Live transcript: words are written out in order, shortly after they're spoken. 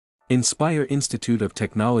Inspire Institute of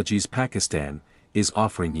Technologies Pakistan is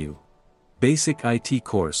offering you Basic IT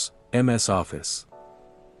course, MS Office.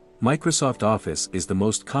 Microsoft Office is the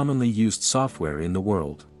most commonly used software in the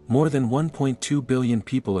world. More than 1.2 billion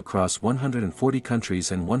people across 140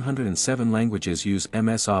 countries and 107 languages use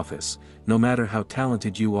MS Office. No matter how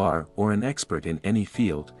talented you are or an expert in any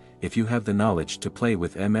field, if you have the knowledge to play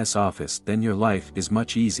with MS Office, then your life is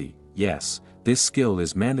much easy. Yes, this skill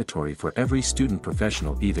is mandatory for every student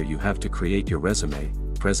professional. Either you have to create your resume,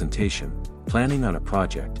 presentation, planning on a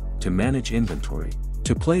project, to manage inventory,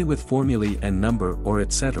 to play with formulae and number, or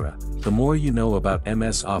etc. The more you know about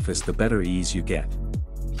MS Office, the better ease you get.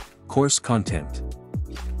 Course content: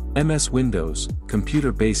 MS Windows,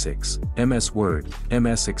 Computer Basics, MS Word,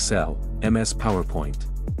 MS Excel, MS PowerPoint.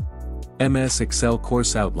 MS Excel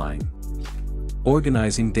course outline: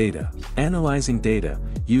 organizing data, analyzing data,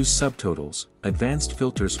 use subtotals, advanced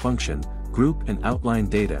filters function, group and outline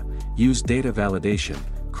data, use data validation,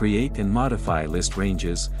 create and modify list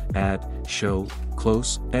ranges, add, show,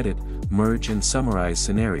 close, edit, merge and summarize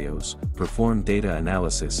scenarios, perform data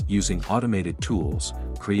analysis using automated tools,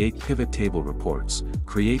 create pivot table reports,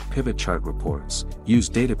 create pivot chart reports, use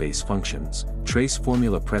database functions, trace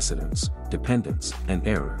formula precedents, dependents, and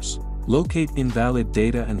errors. Locate invalid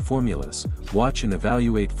data and formulas, watch and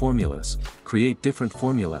evaluate formulas, create different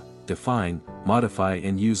formula, define, modify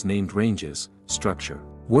and use named ranges, structure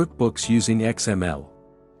workbooks using XML.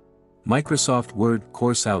 Microsoft Word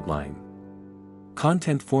course outline: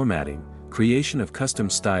 content formatting, creation of custom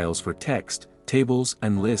styles for text, tables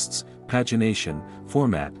and lists, pagination,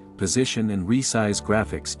 format, position and resize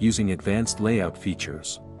graphics using advanced layout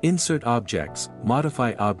features. Insert objects,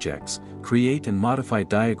 modify objects, create and modify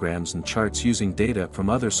diagrams and charts using data from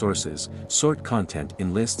other sources, sort content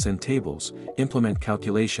in lists and tables, implement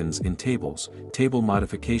calculations in tables, table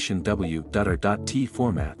modification W.R.T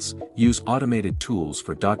formats, use automated tools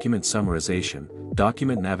for document summarization,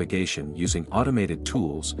 document navigation using automated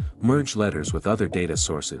tools, merge letters with other data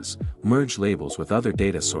sources, merge labels with other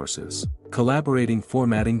data sources, collaborating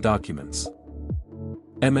formatting documents.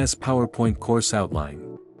 MS PowerPoint course outline: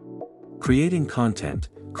 creating content,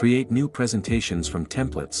 create new presentations from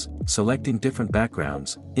templates, selecting different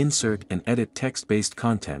backgrounds, insert and edit text-based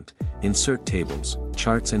content, insert tables,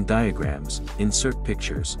 charts and diagrams, insert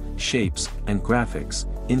pictures, shapes, and graphics,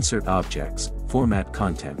 insert objects, format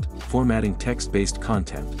content, formatting text-based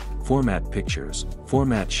content, format pictures,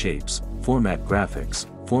 format shapes, format graphics,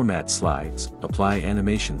 format slides, apply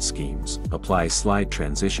animation schemes, apply slide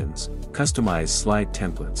transitions, customize slide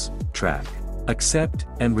templates, track, accept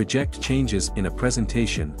and reject changes in a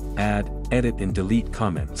presentation, add, edit and delete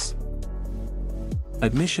comments.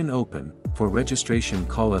 Admission open. For registration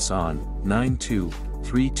call us on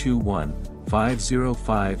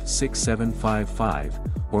 92-321-505-6755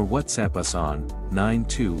 or WhatsApp us on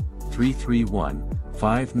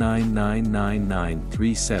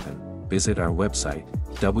 92-331-5999937. Visit our website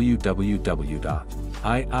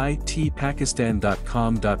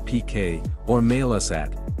www.iitpakistan.com.pk or mail us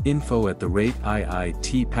at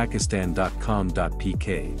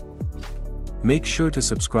info@iitpakistan.com.pk. Make sure to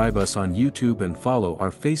subscribe us on YouTube and follow our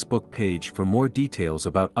Facebook page for more details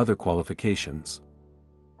about other qualifications.